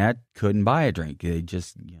playing at, couldn't buy a drink. They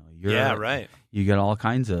just, right. You get all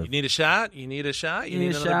kinds of. You need a shot. You need a shot. You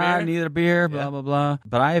need a shot. Need a beer. Blah blah blah.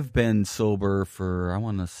 But I've been sober for I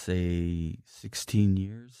want to say 16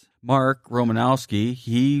 years. Mark Romanowski,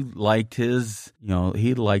 he liked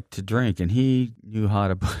he liked to drink and he knew how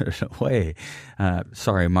to put it away.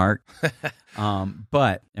 Sorry, Mark.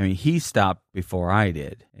 But I mean, he stopped before I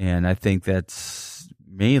did. And I think that's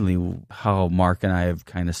mainly how Mark and I have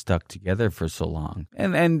kind of stuck together for so long.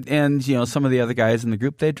 And some of the other guys in the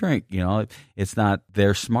group, they drink, it's not,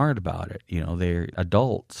 they're smart about it, they're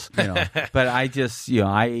adults, but I just,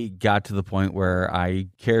 I got to the point where I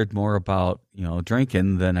cared more about,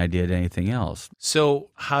 drinking than I did anything else.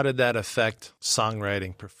 So how did that affect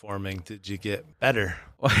songwriting, performing? Did you get better?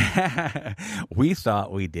 We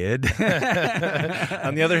thought we did.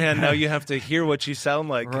 On the other hand, now you have to hear what you sound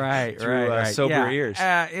like through sober ears.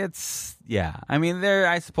 I mean,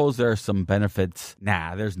 I suppose there are some benefits.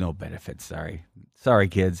 Nah, there's no benefits. Sorry,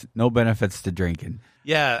 kids. No benefits to drinking.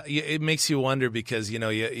 Yeah, it makes you wonder because,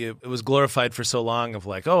 it was glorified for so long of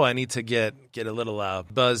like, oh, I need to get a little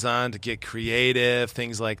buzz on to get creative,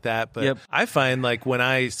 things like that. But I find like when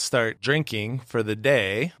I start drinking for the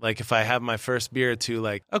day, like if I have my first beer or two,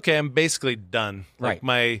 like, okay, I'm basically done. Like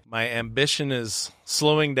my ambition is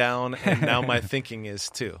slowing down and now my thinking is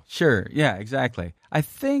too. Sure. Yeah, exactly. I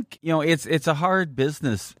think, it's a hard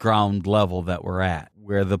business ground level that we're at,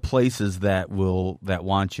 where the places that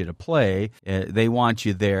want you to play, they want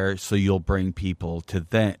you there so you'll bring people to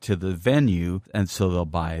the venue, and so they'll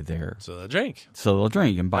buy their... So they'll drink.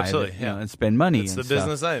 And buy it, and spend money. It's the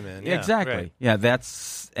business I'm in. Yeah, exactly. Right. Yeah,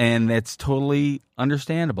 that's totally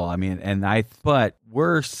understandable. I mean, but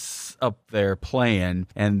we're up there playing,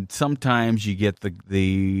 and sometimes you get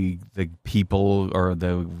the people or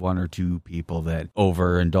the one or two people that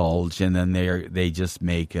overindulge, and then they just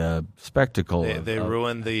make a spectacle. They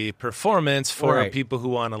ruin the performance for people who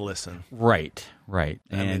want to listen. Right.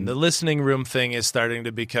 And the listening room thing is starting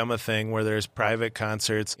to become a thing where there's private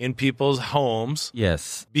concerts in people's homes.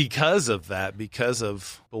 Yes. Because of that, because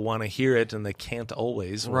of people want to hear it and they can't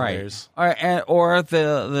always. Right. Or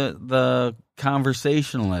the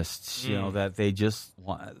conversationalists, that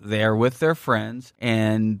they're with their friends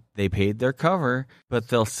and they paid their cover, but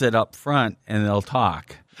they'll sit up front and they'll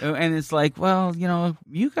talk. And it's like, well,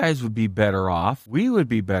 you guys would be better off. We would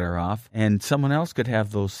be better off. And someone else could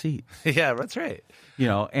have those seats. Yeah, that's right.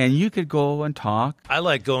 And you could go and talk. I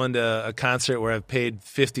like going to a concert where I've paid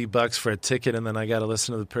 $50 for a ticket and then I got to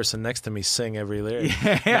listen to the person next to me sing every lyric.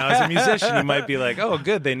 Yeah. Now, as a musician, you might be like, oh,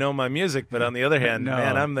 good, they know my music. But on the other hand,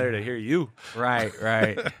 man, I'm there to hear you. Right.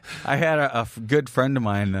 I had a good friend of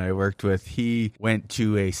mine that I worked with. He went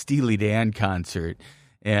to a Steely Dan concert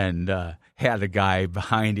and had a guy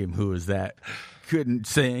behind him who was couldn't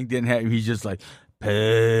sing, didn't have. He's just like,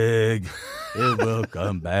 Peg, it will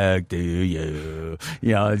come back to you.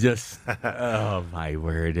 Just, oh my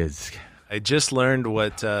word. I just learned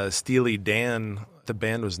what Steely Dan, the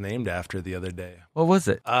band, was named after the other day. What was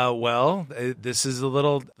it? This is a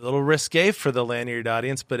little risque for the lanyard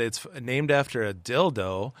audience, but it's named after a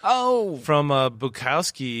dildo. Oh, from a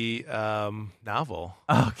Bukowski novel.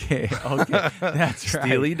 Okay, that's right.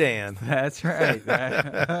 Steely Dan. That's right.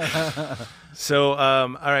 So,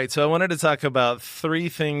 all right. So I wanted to talk about 3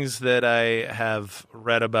 things that I have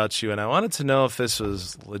read about you, and I wanted to know if this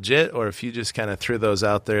was legit or if you just kind of threw those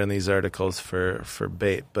out there in these articles for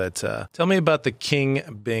bait. But tell me about the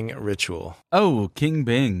King Bing ritual. Oh, King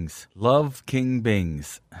Bings. Love King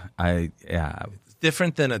Bings. It's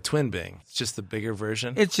different than a twin Bing. It's just a bigger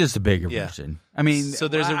version. It's just a bigger version. I mean, so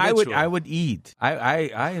there's a ritual. I would eat.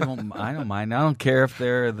 I don't mind. I don't care if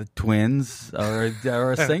they're the twins or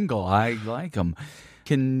a single. I like them.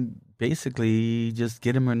 Can basically just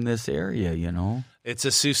get them in this area. It's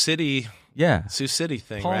a Sioux City. Yeah. Sioux City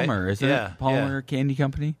thing, Palmer, right? Isn't it? Palmer Candy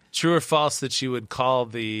Company? True or false that you would call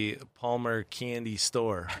the Palmer Candy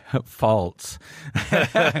Store? False.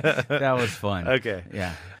 That was fun. Okay.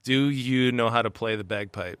 Yeah. Do you know how to play the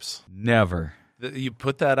bagpipes? Never. You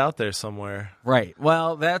put that out there somewhere. Right.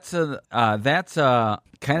 Well, that's a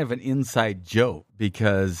kind of an inside joke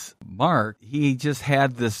because Mark, he just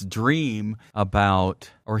had this dream about,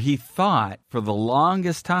 or he thought for the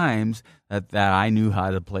longest times that I knew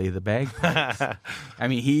how to play the bagpipes. I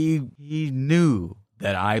mean, he knew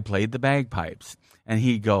that I played the bagpipes. And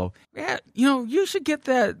he'd go, yeah, you should get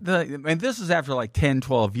that. And this is after like 10,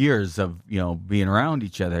 12 years of, being around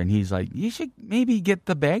each other. And he's like, you should maybe get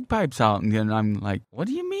the bagpipes out. And then I'm like, what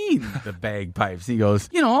do you mean the bagpipes? He goes,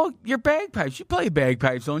 your bagpipes. You play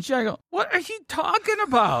bagpipes, don't you? I go, what are you talking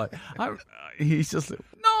about? He's just like,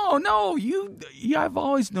 no, I've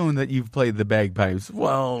always known that you've played the bagpipes.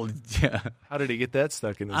 Well, yeah. How did he get that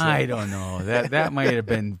stuck in his head? I don't know. That might have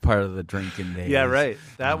been part of the drinking days. Yeah, right.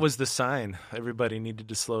 That was the sign. Everybody needed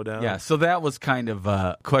to slow down. Yeah, so that was kind of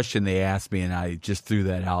a question they asked me, and I just threw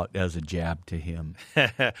that out as a jab to him.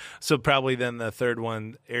 So probably then the third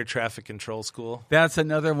one, air traffic control school. That's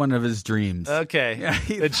another one of his dreams. Okay. Yeah,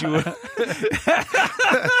 that you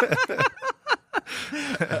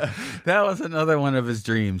That was another one of his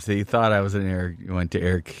dreams. He thought I went to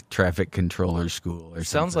air traffic controller school or something.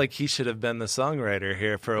 Sounds like he should have been the songwriter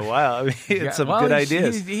here for a while. I mean, he had some good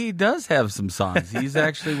ideas. He does have some songs. He's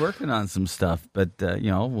actually working on some stuff, but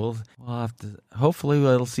we'll have to. Hopefully,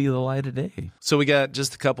 we'll see the light of day. So we got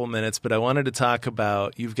just a couple minutes, but I wanted to talk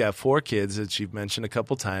about. You've got 4 kids that you've mentioned a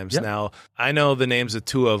couple times. Yep. Now I know the names of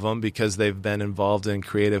 2 of them because they've been involved in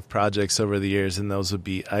creative projects over the years, and those would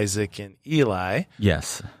be Isaac and Eli.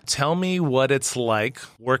 Yes. Tell me what it's like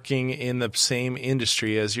working in the same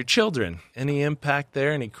industry as your children. Any impact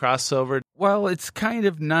there? Any crossover? Well, it's kind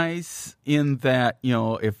of nice in that,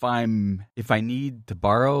 if I need to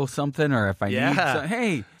borrow something or if I need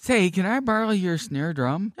hey, say, can I borrow your snare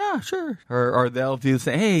drum? Yeah, sure. Or they'll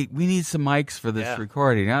say, hey, we need some mics for this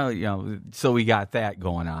recording. So we got that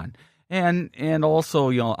going on. And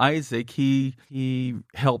also, Isaac, he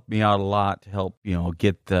helped me out a lot to help,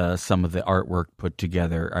 get some of the artwork put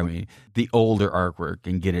together. I mean, the older artwork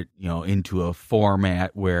and get it, into a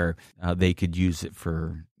format where they could use it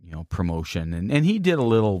for, promotion. And he did a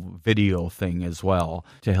little video thing as well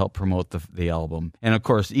to help promote the album. And of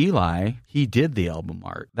course, Eli, he did the album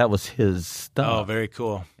art. That was his stuff. Oh, very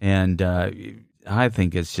cool. And I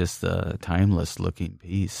think it's just a timeless looking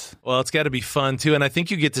piece. Well, it's got to be fun too, and I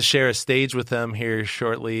think you get to share a stage with them here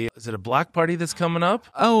shortly. Is it a block party that's coming up?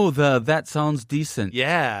 Oh, that sounds decent.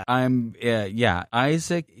 Yeah.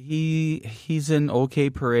 Isaac, he's in OK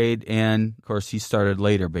Parade, and of course he started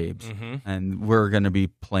Later Babes, and we're going to be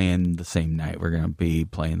playing the same night. We're going to be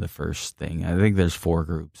playing the first thing. I think there's 4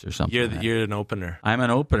 groups or something. You're an opener. I'm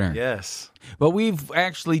an opener. Yes. But we've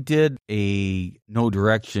actually did a No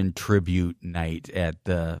Direction tribute night at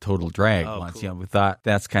the Total Drag once. Cool. You know, we thought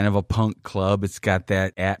that's kind of a punk club. It's got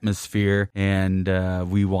that atmosphere, and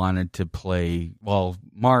we wanted to play. Well,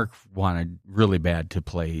 Mark wanted really bad to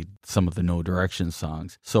play some of the No Direction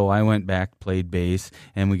songs, so I went back, played bass,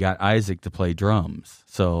 and we got Isaac to play drums.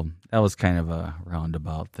 So that was kind of a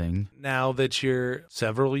roundabout thing. Now that you're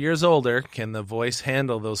several years older, can the voice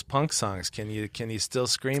handle those punk songs? Can you still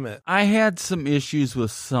scream it? I had some issues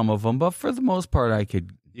with some of them, but for the most part, I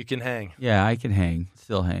could. You can hang. Yeah, I can hang.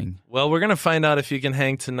 Still hang. Well, we're going to find out if you can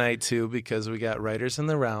hang tonight, too, because we got Writers in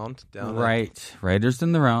the Round down there. Right. Writers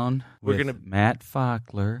in the Round with Matt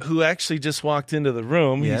Faulkner. Who actually just walked into the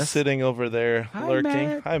room. Yes. He's sitting over there lurking.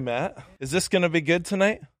 Matt. Hi, Matt. Is this going to be good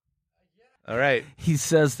tonight? All right. He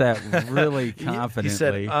says that really confidently. He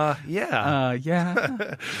said, yeah.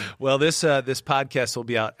 Yeah. Well, this podcast will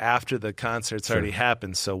be out after the concert's already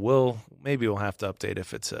happened, so we'll have to update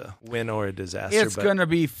if it's a win or a disaster. It's going to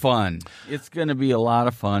be fun. It's going to be a lot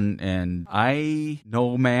of fun, and I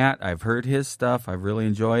know Matt. I've heard his stuff. I really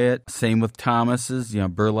enjoy it. Same with Thomas's,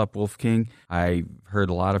 Burlap Wolf King. I've heard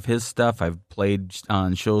a lot of his stuff. I've played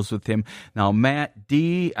on shows with him. Now, Matt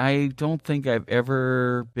D., I don't think I've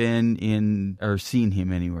ever been in or seen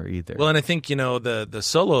him anywhere either. Well, and I think, the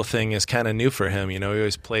solo thing is kind of new for him. He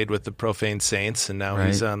always played with the Profane Saints, and now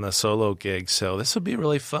he's on the solo gig. So this will be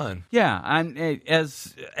really fun. Yeah,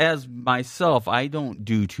 as myself, I don't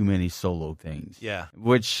do too many solo things. Yeah.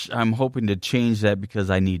 Which I'm hoping to change that because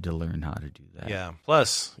I need to learn how to do that. Yeah.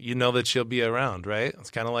 Plus, you know that you'll be around, right? It's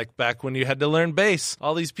kind of like back when you had to learn bass.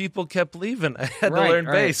 All these people kept leaving. I had to learn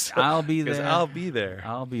bass. I'll be there. I'll be there.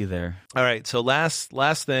 I'll be there. All right. So last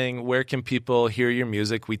thing, where can people hear your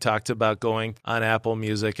music? We talked about going on Apple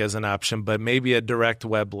Music as an option, but maybe a direct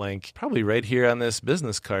web link, probably right here on this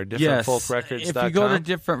business card, differentfolkrecords.com. If you go to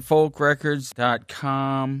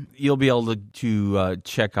differentfolkrecords.com, you'll be able to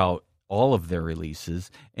check out all of their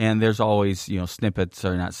releases, and there's always snippets,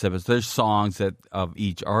 or not snippets, there's songs of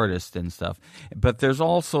each artist and stuff, but there's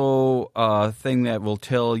also a thing that will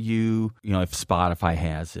tell you if Spotify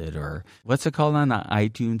has it, or what's it called on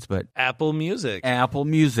iTunes, but Apple Music.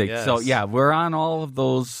 Yes. So yeah, we're on all of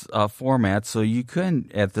those formats, so you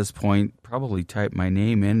can at this point probably type my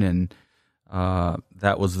name in and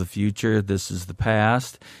that was the future, this is the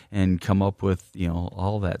past, and come up with,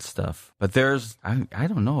 all that stuff. But there's, I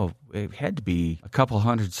don't know, it had to be a couple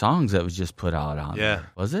hundred songs that was just put out on there.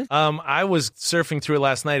 Was it? I was surfing through it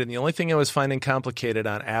last night, and the only thing I was finding complicated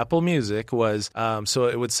on Apple Music was, so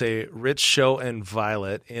it would say Rich, Show, and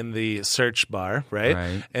Violet in the search bar,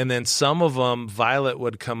 right? And then some of them, Violet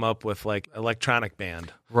would come up with like electronic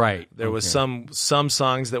band. Right. There was some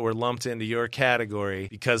songs that were lumped into your category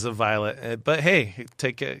because of Violet. But hey,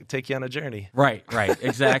 take you on a journey. Right,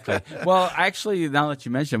 exactly. Well, actually, now that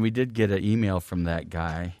you mention, we did get an email from that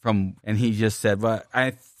guy, and he just said, "Well,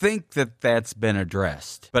 I think that's been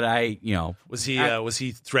addressed." But was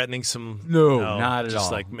he threatening some? No, not at all.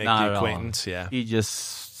 Just like make not the acquaintance. Yeah, he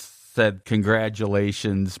just said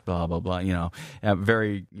congratulations, blah blah blah.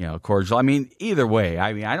 Very cordial. I mean, either way,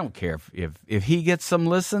 I don't care if he gets some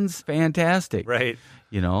listens, fantastic. Right.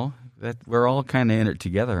 That we're all kind of in it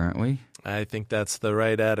together, aren't we? I think that's the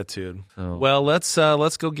right attitude. So, well, let's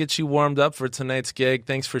go get you warmed up for tonight's gig.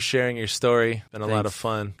 Thanks for sharing your story. Been a lot of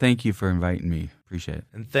fun. Thank you for inviting me. Appreciate it.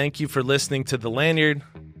 And thank you for listening to The Lanyard.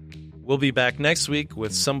 We'll be back next week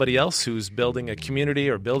with somebody else who's building a community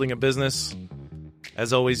or building a business.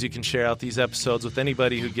 As always, you can share out these episodes with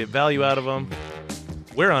anybody who'd get value out of them.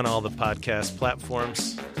 We're on all the podcast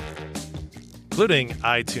platforms, including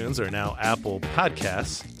iTunes or now Apple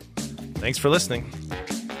Podcasts. Thanks for listening.